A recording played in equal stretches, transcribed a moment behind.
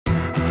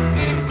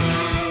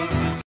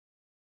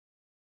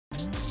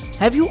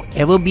Have you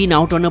ever been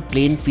out on a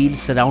plain field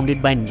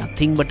surrounded by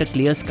nothing but a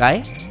clear sky?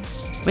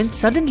 When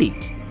suddenly,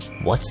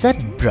 what's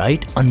that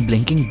bright,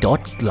 unblinking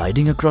dot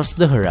gliding across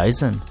the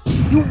horizon?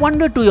 You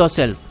wonder to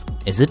yourself,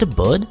 is it a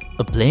bird?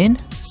 A plane?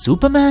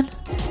 Superman?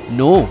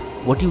 No,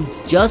 what you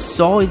just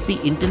saw is the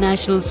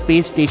International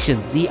Space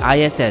Station, the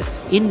ISS,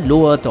 in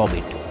low Earth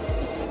orbit.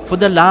 For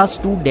the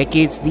last 2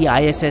 decades, the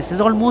ISS has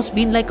almost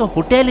been like a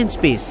hotel in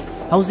space,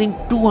 housing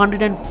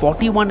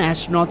 241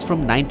 astronauts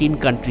from 19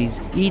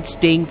 countries, each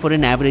staying for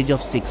an average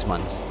of 6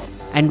 months.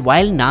 And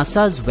while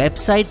NASA's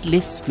website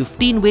lists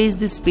 15 ways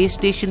this space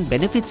station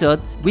benefits Earth,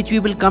 which we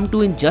will come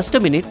to in just a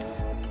minute,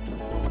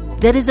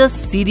 there is a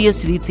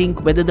serious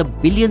rethink whether the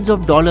billions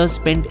of dollars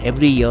spent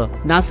every year,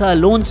 NASA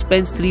alone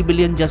spends $3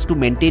 billion just to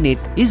maintain it,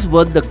 is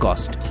worth the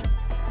cost.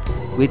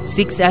 With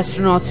 6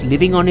 astronauts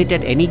living on it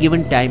at any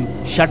given time,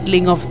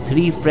 shuttling of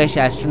 3 fresh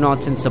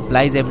astronauts and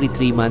supplies every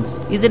 3 months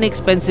is an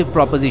expensive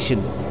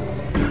proposition.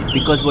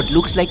 Because what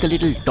looks like a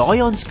little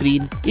toy on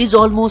screen is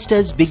almost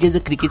as big as a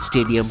cricket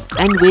stadium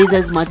and weighs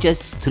as much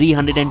as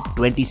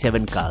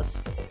 327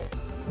 cars.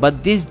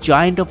 But this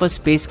giant of a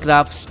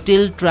spacecraft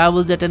still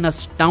travels at an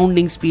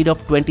astounding speed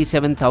of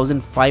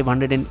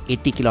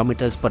 27,580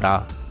 km per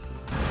hour.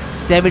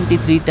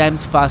 73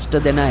 times faster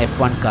than a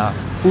F1 car,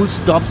 whose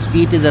top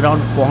speed is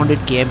around 400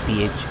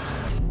 kmph.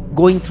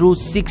 Going through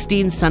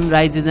 16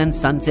 sunrises and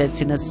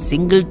sunsets in a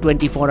single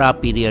 24-hour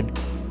period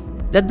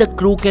that the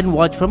crew can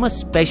watch from a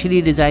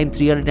specially designed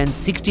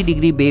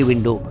 360-degree bay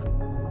window,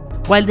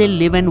 while they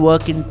live and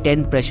work in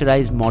 10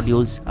 pressurized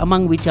modules,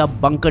 among which are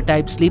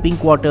bunker-type sleeping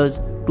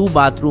quarters, 2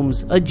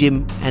 bathrooms, a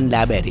gym and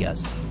lab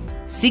areas.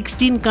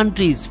 16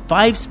 countries,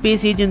 5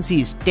 space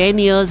agencies, 10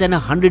 years and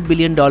 $100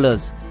 billion.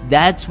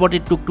 That's what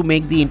it took to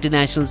make the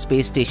International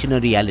Space Station a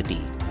reality,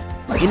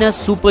 in a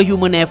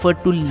superhuman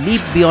effort to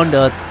leap beyond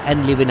Earth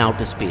and live in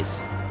outer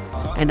space,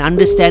 and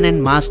understand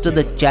and master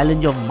the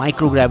challenge of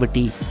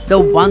microgravity, the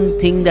one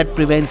thing that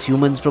prevents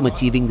humans from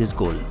achieving this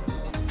goal.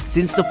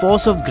 Since the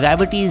force of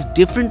gravity is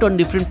different on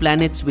different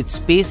planets, with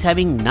space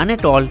having none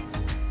at all,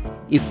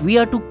 if we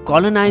are to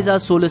colonize our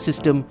solar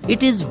system,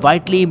 it is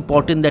vitally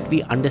important that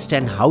we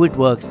understand how it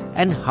works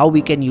and how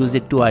we can use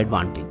it to our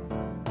advantage.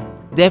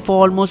 Therefore,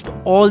 almost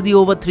all the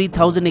over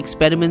 3,000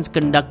 experiments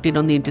conducted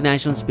on the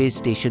International Space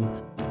Station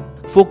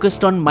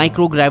focused on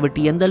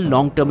microgravity and the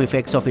long-term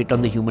effects of it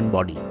on the human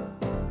body.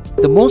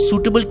 The most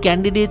suitable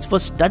candidates for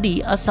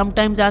study are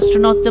sometimes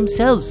astronauts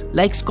themselves,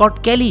 like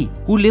Scott Kelly,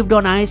 who lived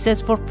on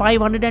ISS for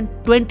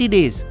 520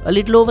 days, a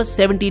little over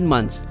 17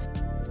 months,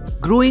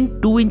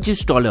 growing 2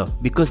 inches taller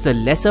because the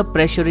lesser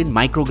pressure in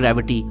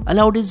microgravity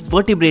allowed his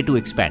vertebrae to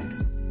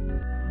expand,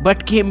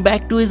 but came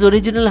back to his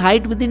original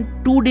height within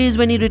 2 days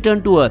when he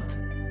returned to Earth.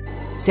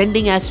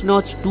 Sending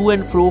astronauts to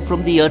and fro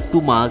from the Earth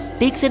to Mars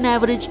takes an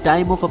average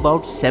time of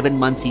about 7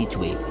 months each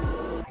way.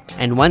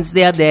 And once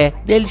they are there,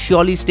 they'll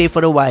surely stay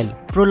for a while,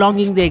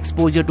 prolonging their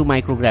exposure to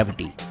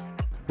microgravity.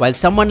 While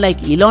someone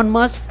like Elon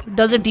Musk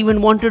doesn't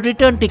even want a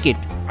return ticket.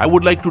 I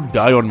would like to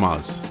die on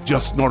Mars,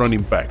 just not on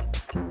impact.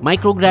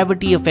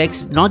 Microgravity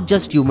affects not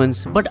just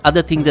humans but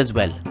other things as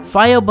well.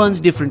 Fire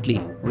burns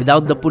differently.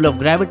 Without the pull of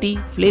gravity,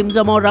 flames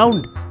are more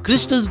round.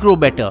 Crystals grow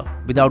better.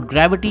 Without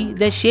gravity,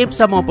 their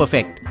shapes are more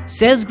perfect.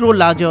 Cells grow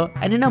larger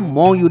and in a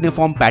more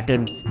uniform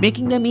pattern,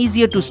 making them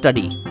easier to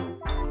study.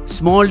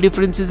 Small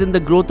differences in the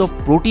growth of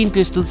protein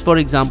crystals, for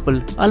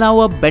example,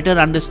 allow a better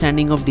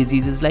understanding of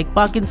diseases like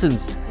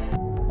Parkinson's.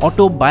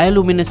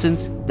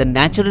 Autobioluminescence, the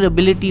natural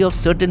ability of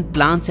certain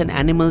plants and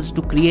animals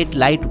to create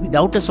light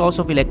without a source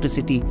of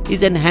electricity,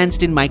 is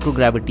enhanced in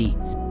microgravity,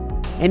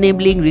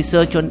 enabling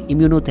research on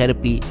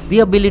immunotherapy, the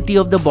ability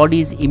of the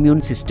body's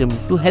immune system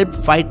to help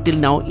fight till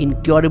now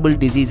incurable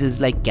diseases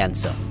like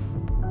cancer.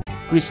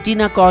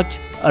 Christina Koch,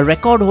 a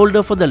record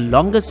holder for the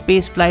longest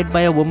space flight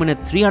by a woman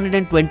at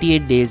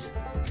 328 days,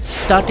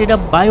 started a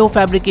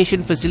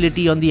biofabrication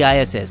facility on the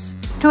ISS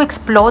to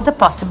explore the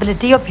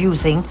possibility of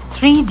using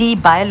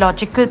 3D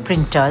biological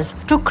printers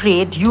to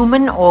create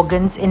human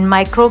organs in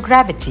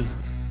microgravity,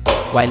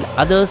 while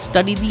others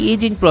study the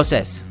aging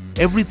process.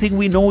 Everything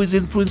we know is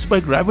influenced by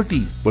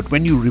gravity, but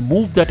when you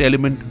remove that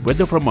element,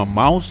 whether from a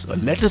mouse, a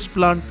lettuce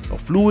plant, a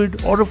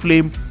fluid or a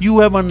flame, you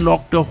have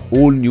unlocked a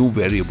whole new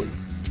variable.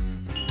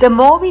 The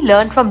more we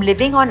learn from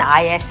living on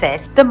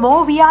ISS, the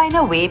more we are in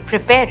a way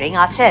preparing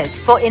ourselves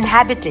for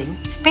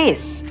inhabiting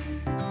space.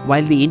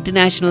 While the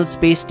International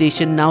Space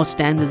Station now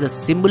stands as a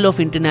symbol of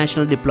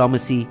international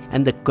diplomacy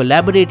and the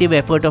collaborative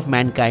effort of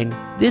mankind,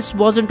 this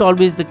wasn't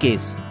always the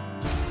case.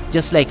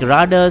 Just like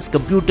radars,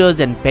 computers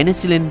and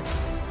penicillin,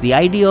 the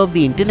idea of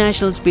the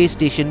International Space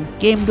Station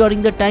came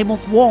during the time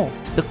of war,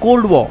 the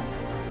Cold War.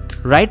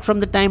 Right from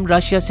the time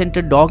Russia sent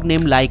a dog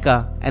named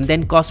Laika and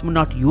then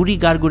cosmonaut Yuri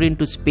Gagarin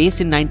to space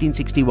in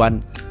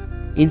 1961,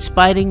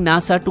 inspiring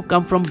NASA to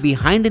come from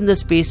behind in the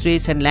space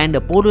race and land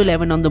Apollo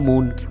 11 on the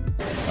moon,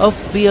 a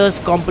fierce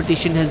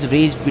competition has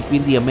raged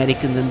between the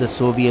Americans and the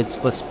Soviets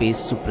for space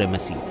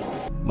supremacy.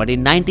 But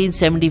in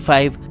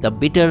 1975, the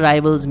bitter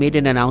rivals made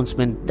an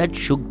announcement that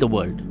shook the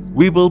world.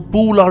 We will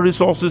pool our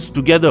resources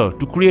together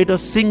to create a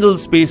single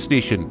space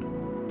station.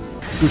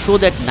 To show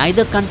that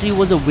neither country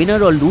was a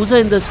winner or loser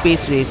in the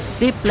space race,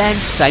 they planned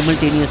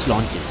simultaneous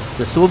launches.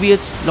 The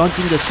Soviets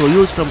launching the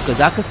Soyuz from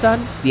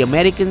Kazakhstan, the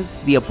Americans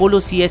the Apollo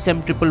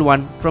CSM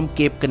 111 from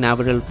Cape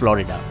Canaveral,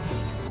 Florida.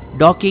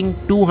 Docking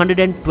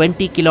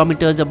 220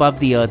 kilometers above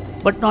the Earth,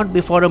 but not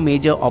before a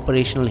major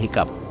operational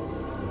hiccup,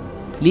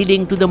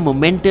 leading to the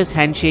momentous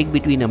handshake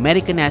between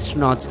American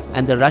astronauts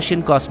and the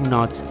Russian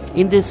cosmonauts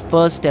in this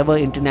first ever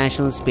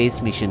international space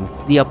mission,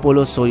 the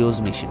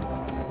Apollo-Soyuz mission.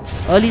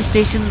 Early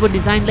stations were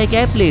designed like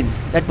airplanes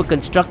that were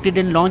constructed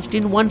and launched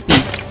in one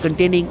piece,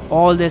 containing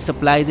all their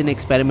supplies and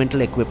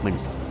experimental equipment.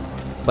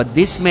 But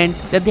this meant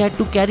that they had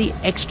to carry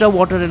extra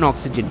water and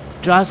oxygen,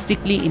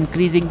 drastically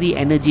increasing the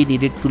energy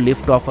needed to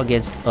lift off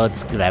against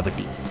Earth's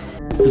gravity.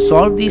 To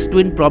solve these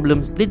twin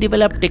problems, they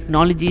developed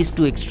technologies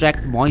to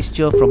extract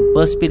moisture from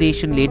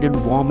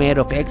perspiration-laden warm air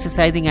of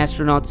exercising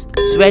astronauts,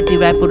 sweat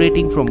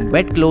evaporating from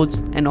wet clothes,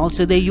 and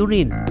also their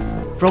urine,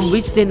 from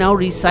which they now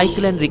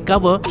recycle and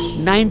recover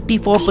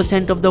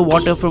 94% of the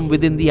water from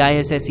within the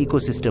ISS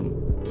ecosystem.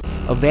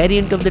 A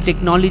variant of the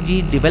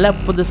technology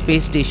developed for the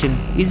space station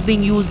is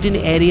being used in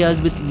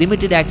areas with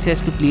limited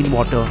access to clean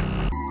water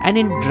and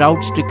in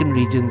drought-stricken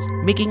regions,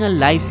 making a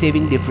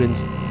life-saving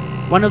difference,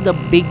 one of the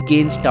big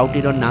gains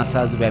touted on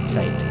NASA's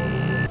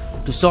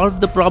website. To solve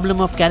the problem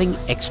of carrying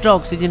extra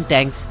oxygen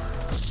tanks,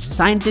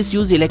 scientists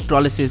use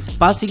electrolysis,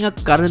 passing a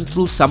current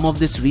through some of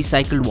this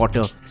recycled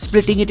water,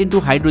 splitting it into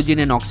hydrogen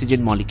and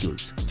oxygen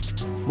molecules.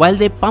 While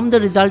they pump the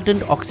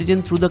resultant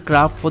oxygen through the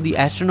craft for the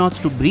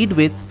astronauts to breathe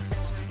with,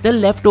 the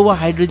leftover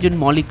hydrogen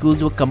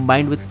molecules were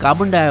combined with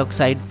carbon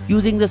dioxide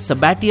using the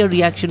Sabatier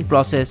reaction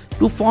process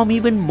to form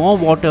even more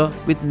water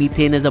with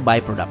methane as a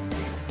byproduct.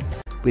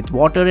 With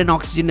water and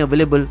oxygen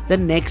available, the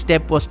next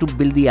step was to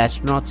build the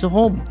astronauts a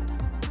home.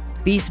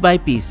 Piece by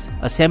piece,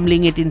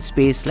 assembling it in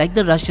space like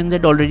the Russians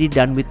had already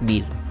done with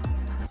Mir.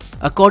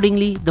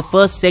 Accordingly, the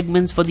first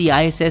segments for the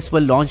ISS were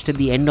launched at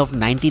the end of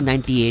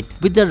 1998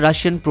 with the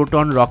Russian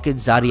Proton rocket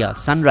Zarya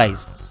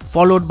Sunrise,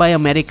 followed by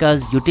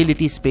America's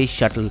utility space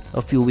shuttle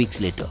a few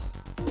weeks later.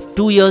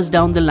 2 years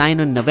down the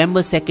line, on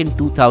November 2,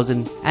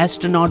 2000,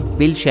 astronaut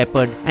Bill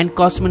Shepard and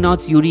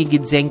cosmonauts Yuri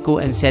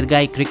Gidzenko and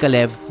Sergei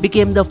Krikalev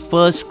became the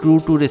first crew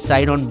to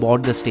reside on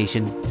board the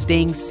station,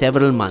 staying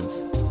several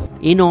months.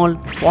 In all,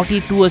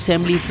 42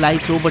 assembly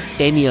flights over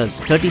 10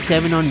 years,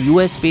 37 on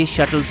US space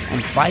shuttles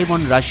and 5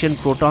 on Russian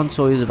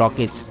Proton-Soyuz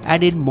rockets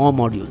added more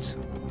modules.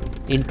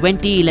 In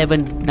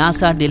 2011,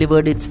 NASA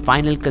delivered its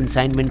final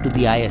consignment to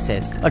the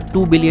ISS, a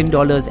 $2 billion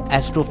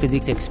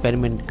astrophysics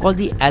experiment called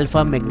the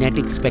Alpha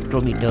Magnetic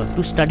Spectrometer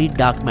to study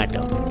dark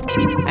matter,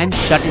 and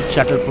shut its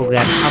shuttle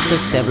program after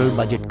several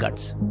budget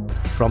cuts.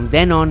 From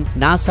then on,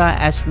 NASA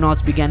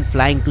astronauts began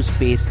flying to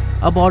space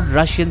aboard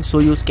Russian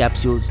Soyuz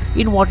capsules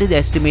in what is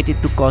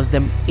estimated to cost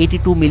them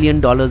 $82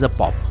 million a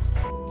pop.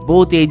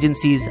 Both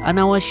agencies are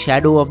now a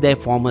shadow of their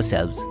former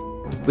selves,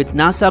 with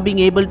NASA being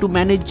able to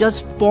manage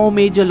just 4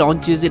 major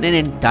launches in an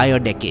entire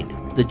decade.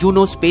 The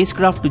Juno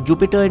spacecraft to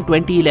Jupiter in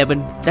 2011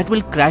 that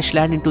will crash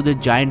land into the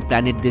giant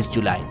planet this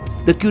July.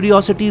 The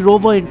Curiosity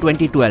rover in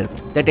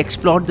 2012 that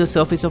explored the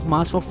surface of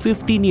Mars for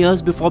 15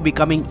 years before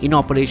becoming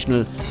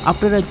inoperational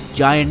after a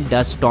giant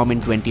dust storm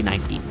in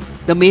 2019.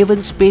 The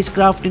Maven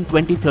spacecraft in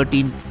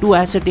 2013 to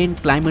ascertain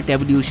climate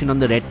evolution on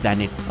the Red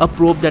Planet, a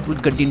probe that will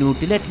continue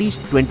till at least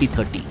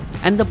 2030.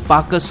 And the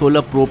Parker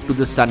Solar Probe to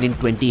the Sun in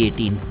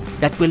 2018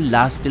 that will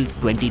last till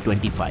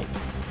 2025.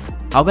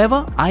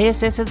 However,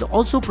 ISS has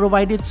also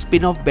provided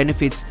spin-off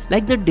benefits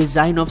like the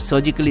design of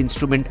surgical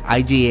instrument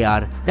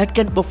IGAR that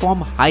can perform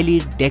highly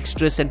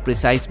dexterous and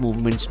precise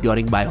movements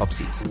during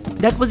biopsies.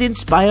 That was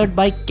inspired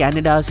by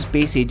Canada's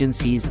space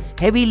agency's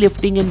heavy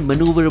lifting and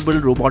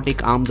maneuverable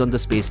robotic arms on the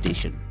space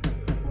station.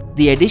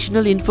 The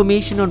additional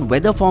information on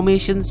weather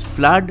formations,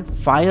 flood,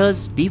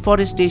 fires,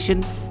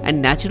 deforestation,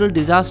 and natural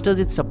disasters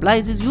it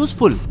supplies is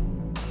useful.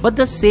 But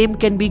the same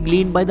can be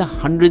gleaned by the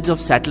hundreds of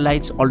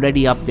satellites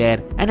already up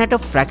there and at a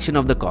fraction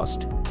of the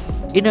cost.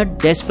 In a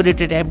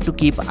desperate attempt to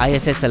keep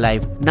ISS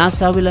alive,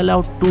 NASA will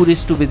allow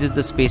tourists to visit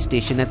the space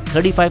station at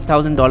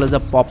 $35,000 a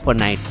pop per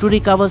night to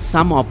recover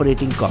some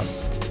operating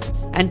costs,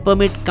 and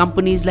permit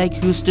companies like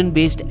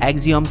Houston-based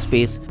Axiom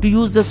Space to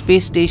use the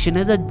space station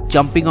as a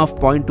jumping-off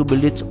point to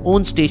build its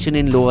own station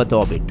in low Earth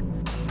orbit.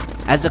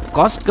 As a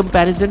cost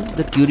comparison,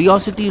 the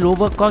Curiosity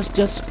rover cost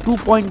just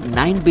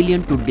 $2.9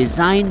 billion to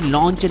design,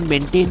 launch and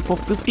maintain for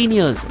 15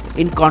 years,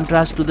 in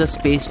contrast to the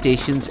space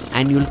station's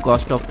annual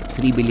cost of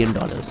 $3 billion.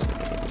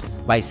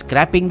 By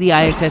scrapping the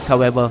ISS,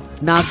 however,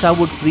 NASA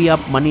would free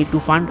up money to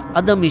fund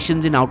other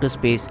missions in outer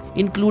space,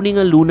 including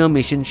a lunar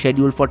mission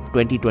scheduled for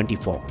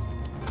 2024.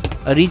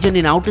 A region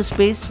in outer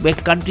space where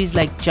countries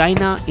like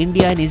China,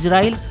 India and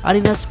Israel are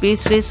in a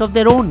space race of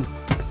their own,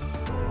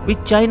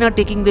 with China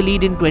taking the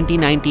lead in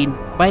 2019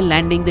 by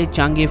landing their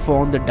Chang'e 4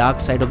 on the dark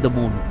side of the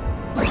moon,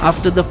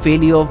 after the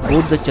failure of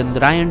both the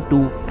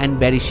Chandrayaan-2 and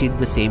Bereshit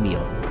the same year.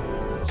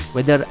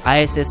 Whether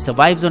ISS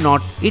survives or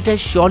not, it has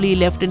surely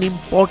left an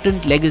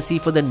important legacy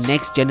for the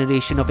next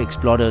generation of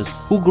explorers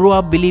who grow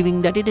up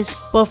believing that it is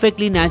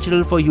perfectly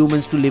natural for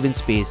humans to live in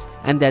space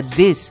and that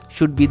this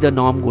should be the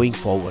norm going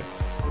forward.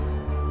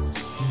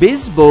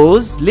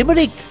 Bisbo's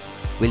limerick.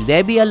 Will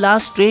there be a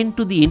last train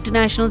to the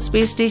International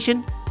Space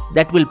Station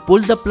that will pull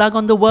the plug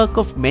on the work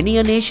of many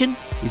a nation?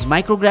 Is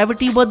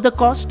microgravity worth the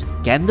cost?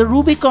 Can the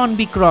Rubicon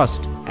be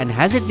crossed? And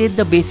has it laid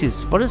the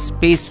basis for a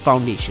space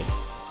foundation?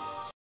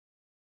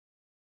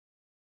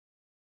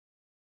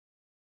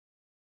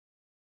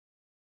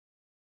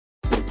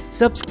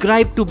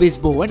 Subscribe to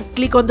Bisbo and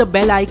click on the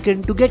bell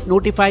icon to get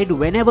notified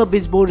whenever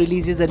Bisbo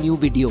releases a new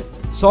video.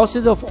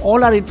 Sources of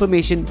all our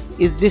information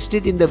is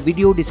listed in the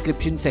video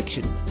description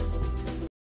section.